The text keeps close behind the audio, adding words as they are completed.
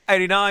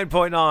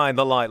89.9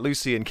 The Light,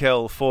 Lucy and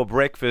Kel for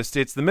breakfast.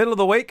 It's the middle of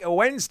the week, a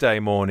Wednesday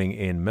morning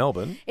in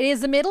Melbourne. It is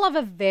the middle of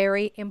a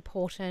very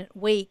important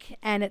week,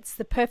 and it's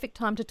the perfect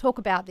time to talk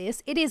about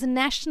this. It is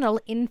National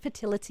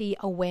Infertility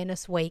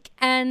Awareness Week,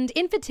 and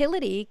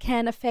infertility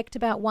can affect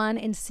about 1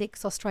 in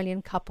 6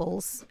 Australian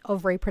couples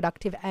of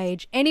reproductive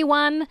age.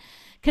 Anyone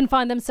can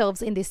find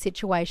themselves in this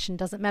situation.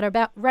 Doesn't matter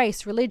about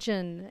race,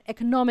 religion,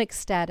 economic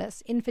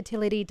status.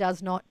 Infertility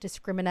does not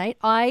discriminate.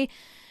 I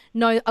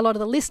know a lot of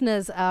the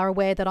listeners are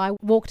aware that I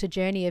walked a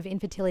journey of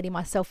infertility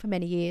myself for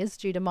many years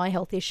due to my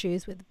health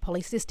issues with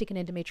polycystic and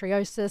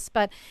endometriosis.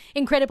 But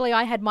incredibly,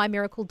 I had my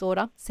miracle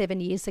daughter 7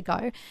 years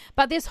ago.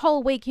 But this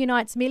whole week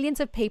unites millions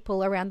of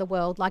people around the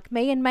world like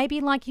me, and maybe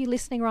like you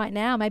listening right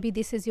now. Maybe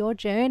this is your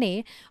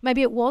journey.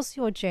 Maybe it was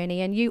your journey,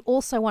 and you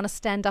also want to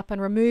stand up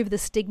and remove the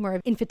stigma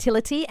of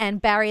infertility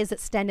and barriers that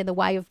stand in the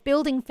way of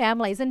building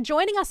families. And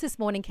joining us this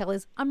morning, Kel,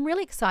 is I'm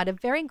really excited,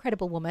 very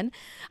incredible woman,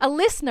 a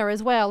listener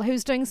as well,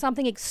 who's doing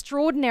something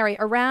extraordinary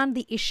around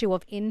the issue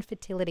of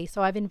infertility.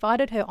 So I've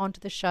invited her onto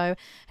the show.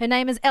 Her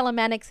name is Ella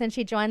Mannix, and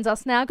she joins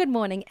us now. Good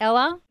morning,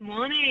 Ella.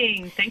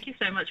 Morning. Thank you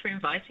so much for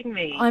inviting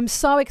me. I'm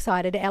so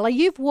excited, Ella.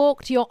 You've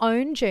walked your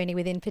own journey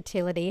with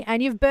infertility,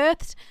 and you've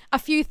birthed a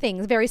few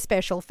things very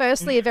special.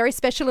 Firstly, a very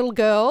special little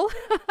girl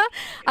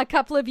a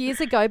couple of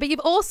years ago, but you've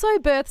also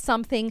birthed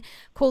something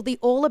called the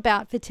All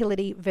About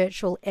Fertility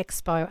Virtual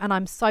Expo, and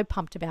I'm so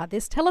pumped about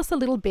this. Tell us a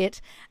little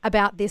bit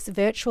about this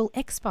virtual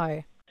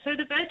expo. So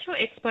the Virtual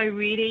Expo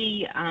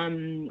really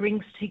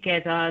brings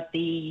together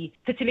the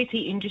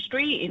fertility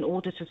industry in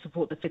order to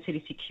support the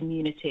fertility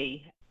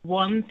community.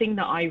 One thing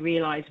that I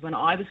realised when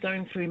I was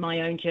going through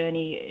my own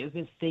journey, it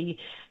was the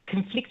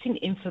conflicting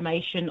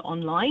information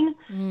online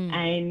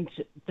and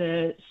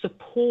the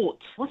support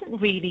wasn't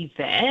really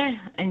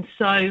there. And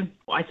so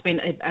I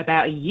spent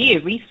about a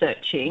year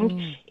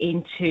researching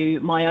into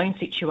my own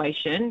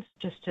situation.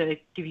 Just to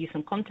give you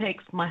some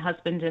context, my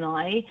husband and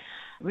I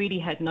really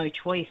had no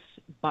choice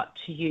but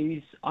to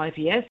use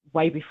IVF.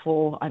 Way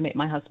before I met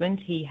my husband,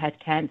 he had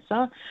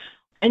cancer.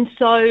 And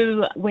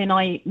so when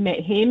I met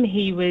him,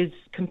 he was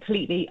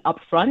completely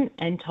upfront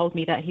and told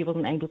me that he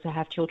wasn't able to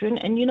have children.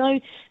 And, you know,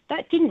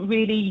 that didn't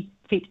really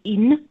fit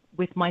in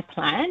with my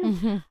plan.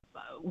 Mm-hmm.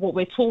 What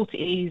we're taught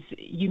is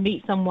you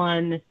meet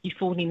someone, you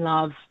fall in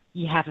love,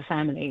 you have a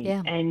family.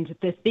 Yeah. And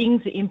the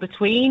things in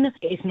between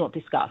is not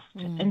discussed.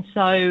 And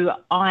so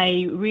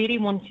I really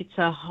wanted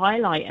to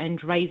highlight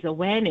and raise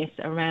awareness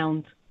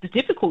around the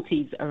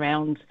difficulties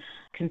around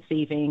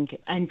conceiving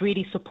and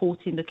really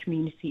supporting the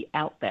community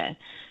out there.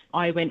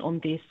 I went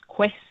on this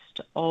quest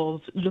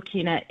of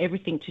looking at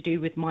everything to do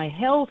with my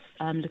health,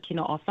 looking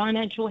at our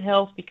financial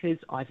health because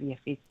IVF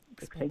is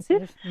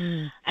expensive,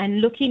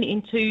 and looking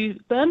into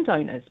sperm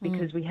donors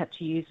because we had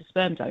to use a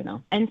sperm donor.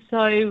 And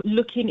so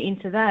looking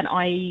into that,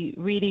 I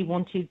really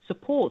wanted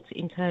support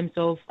in terms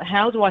of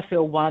how do I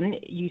feel, one,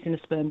 using a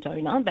sperm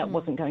donor that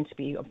wasn't going to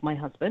be of my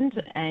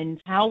husband,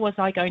 and how was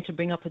I going to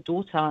bring up a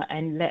daughter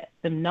and let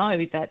them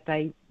know that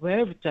they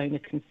were donor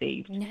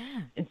conceived.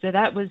 Yeah. And so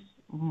that was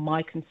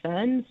my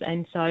concerns,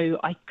 and so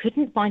I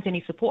couldn't find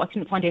any support. I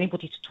couldn't find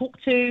anybody to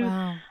talk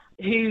to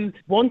who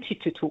wanted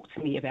to talk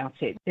to me about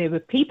it. There were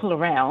people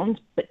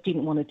around but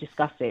didn't want to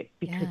discuss it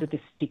because of the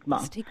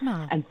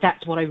stigma. And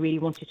that's what I really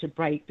wanted to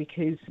break,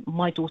 because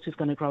my daughter's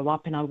going to grow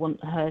up and I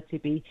want her to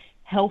be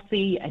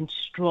healthy and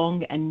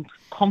strong and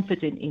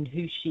confident in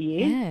who she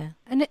is. Yeah.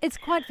 And it's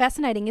quite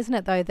fascinating, isn't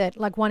it, though, that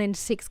like 1 in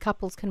 6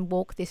 couples can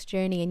walk this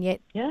journey, and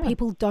yet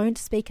people don't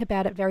speak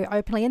about it very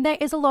openly. And there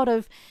is a lot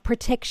of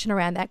protection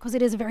around that because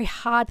it is a very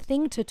hard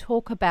thing to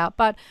talk about.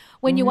 But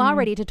when you are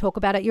ready to talk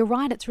about it, you're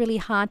right, it's really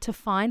hard to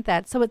find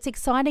that. So it's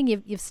exciting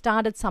you've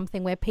started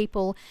something where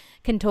people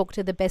can talk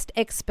to the best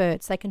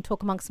experts. They can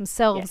talk amongst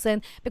themselves.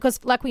 And because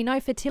like we know,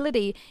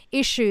 fertility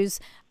issues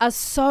are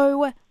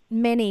so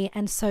many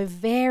and so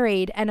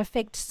varied and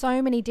affect so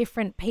many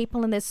different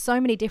people, and there's so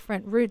many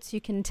different routes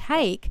you can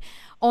take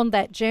on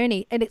that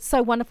journey. And it's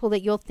so wonderful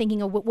that you're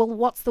thinking of, well,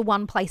 what's the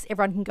one place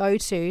everyone can go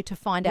to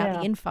find out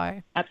the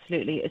info?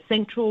 Absolutely. A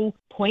central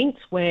point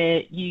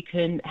where you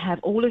can have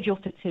all of your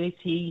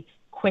fertility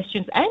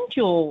questions and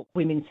your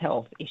women's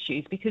health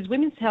issues, because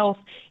women's health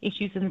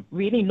issues are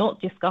really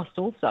not discussed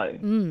also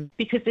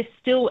because there's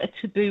still a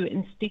taboo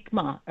and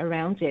stigma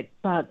around it,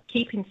 but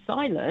keeping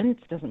silent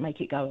doesn't make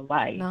it go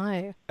away.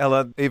 No.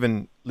 Ella,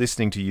 even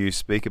listening to you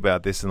speak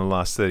about this in the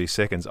last 30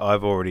 seconds,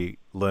 I've already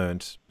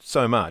learned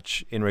so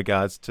much in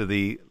regards to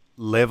the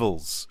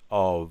levels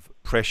of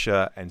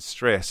pressure and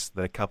stress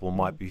that a couple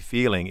might be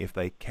feeling if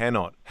they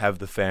cannot have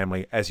the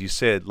family, as you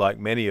said, like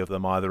many of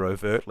them either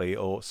overtly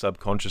or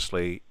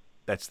subconsciously.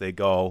 That's their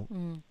goal.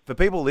 For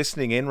people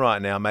listening in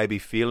right now, maybe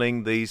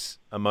feeling these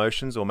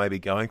emotions or maybe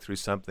going through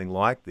something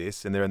like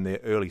this and they're in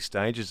the early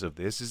stages of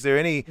this, is there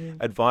any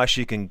advice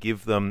you can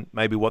give them,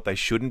 maybe what they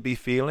shouldn't be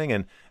feeling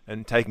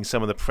and taking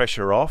some of the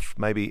pressure off,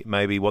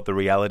 maybe what the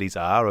realities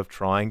are of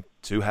trying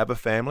to have a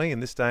family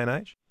in this day and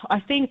age? I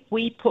think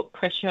we put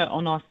pressure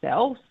on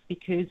ourselves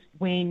because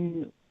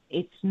when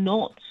it's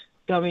not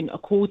going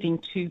according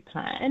to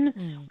plan,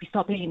 we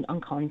start being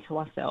unkind to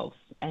ourselves.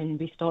 and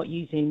we start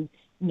using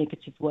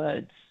negative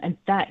words, and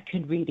that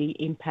can really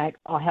impact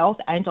our health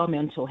and our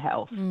mental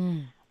health.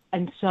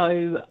 And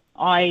so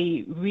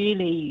I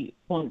really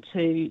want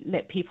to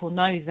let people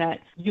know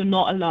that you're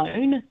not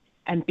alone,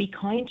 and be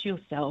kind to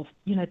yourself.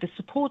 You know, the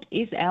support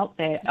is out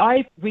there.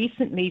 I've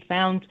recently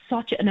found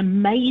such an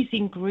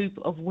amazing group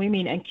of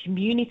women and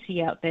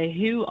community out there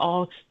who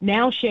are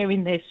now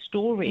sharing their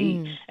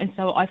story. And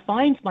so I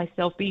find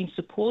myself being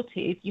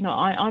supported. You know,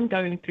 I'm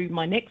going through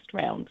my next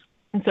round.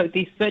 And so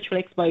this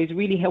virtual expo is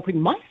really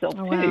helping myself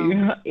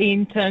too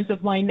in terms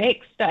of my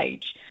next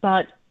stage.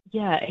 But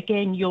yeah,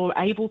 again, you're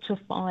able to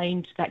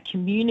find that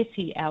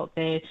community out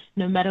there,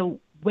 no matter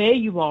where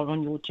you are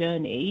on your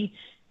journey,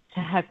 to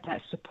have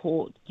that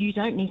support. You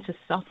don't need to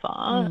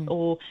suffer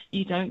or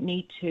you don't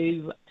need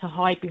to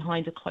hide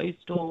behind a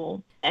closed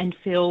door and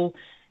feel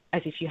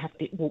as if you have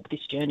to walk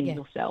this journey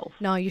yourself.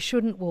 No, you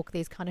shouldn't walk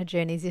these kind of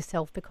journeys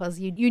yourself, because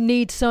you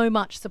need so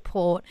much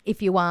support if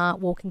you are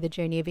walking the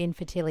journey of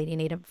infertility. You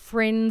need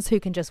friends who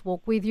can just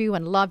walk with you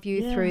and love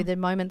you through the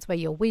moments where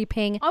you're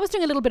weeping. I was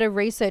doing a little bit of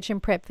research in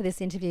prep for this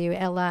interview,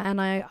 Ella,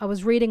 and I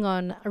was reading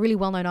on a really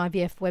well-known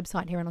IVF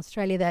website here in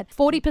Australia that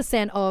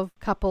 40% of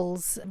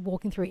couples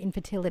walking through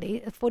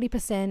infertility,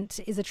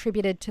 40% is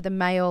attributed to the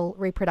male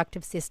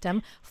reproductive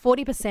system,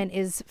 40%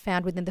 is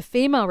found within the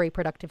female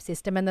reproductive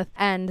system,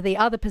 and the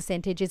other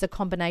percentage is a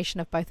combination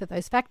of both of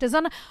those factors.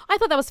 And I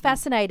thought that was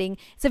fascinating.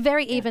 It's a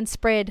very even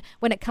spread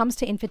when it comes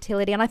to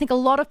infertility. And I think a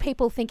lot of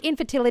people think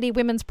infertility,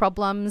 women's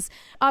problems.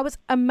 I was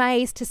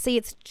amazed to see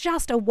it's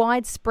just a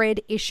widespread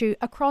issue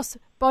across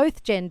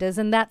both genders.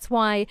 And that's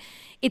why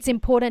it's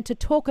important to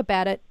talk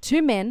about it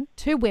to men,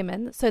 to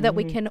women, so that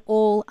we can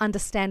all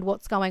understand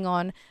what's going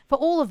on for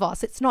all of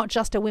us. It's not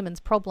just a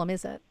women's problem,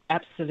 is it?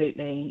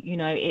 Absolutely. You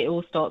know, it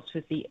all starts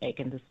with the egg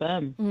and the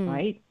sperm,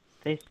 right?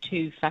 There's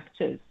two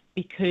factors.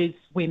 Because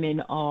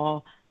women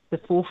are the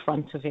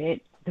forefront of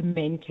it, the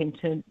men tend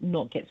to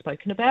not get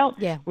spoken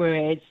about.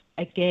 Whereas,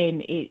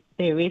 again,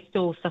 there is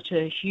still such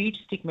a huge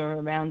stigma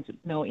around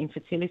male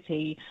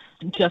infertility.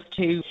 Just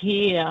to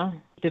hear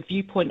the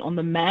viewpoint on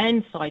the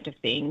man side of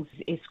things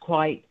is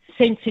quite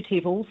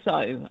sensitive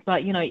also.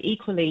 But, you know,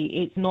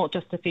 equally, it's not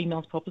just a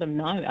female's problem.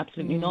 No,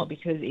 absolutely not,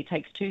 because it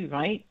takes two,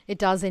 right? It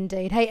does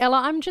indeed. Hey,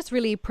 Ella, I'm just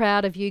really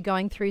proud of you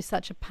going through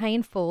such a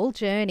painful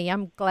journey.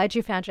 I'm glad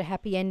you found your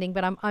happy ending,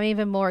 but I'm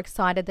even more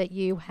excited that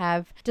you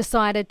have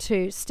decided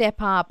to step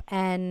up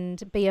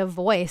and be a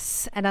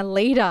voice and a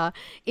leader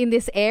in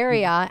this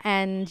area,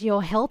 and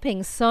you're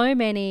helping so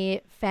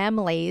many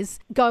families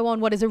go on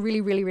what is a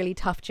really, really, really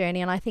tough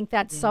journey. And I think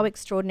that's so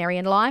extraordinary.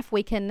 In life,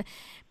 we can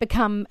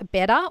become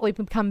better, we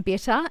become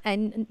better,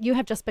 and you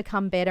have just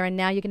become better, and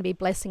now you're going to be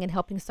blessing and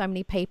helping so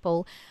many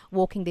people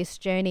walking this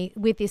journey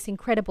with this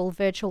incredible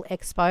virtual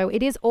expo.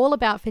 It is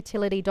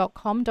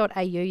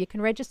allaboutfertility.com.au. You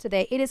can register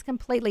there. It is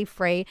completely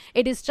free.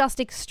 It is just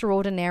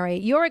extraordinary.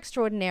 You're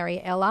extraordinary,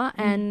 Ella,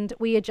 and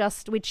we're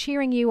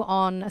cheering you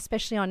on,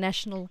 especially on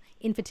National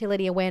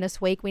Infertility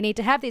Awareness Week. We need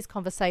to have these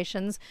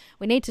conversations.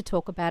 We need to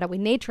talk about it. We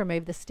need to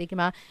remove the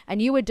stigma,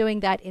 and you are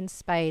doing that in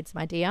spades,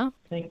 my dear.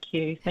 Thank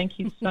you. Thank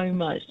you so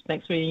much.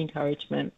 Thanks for the encouragement.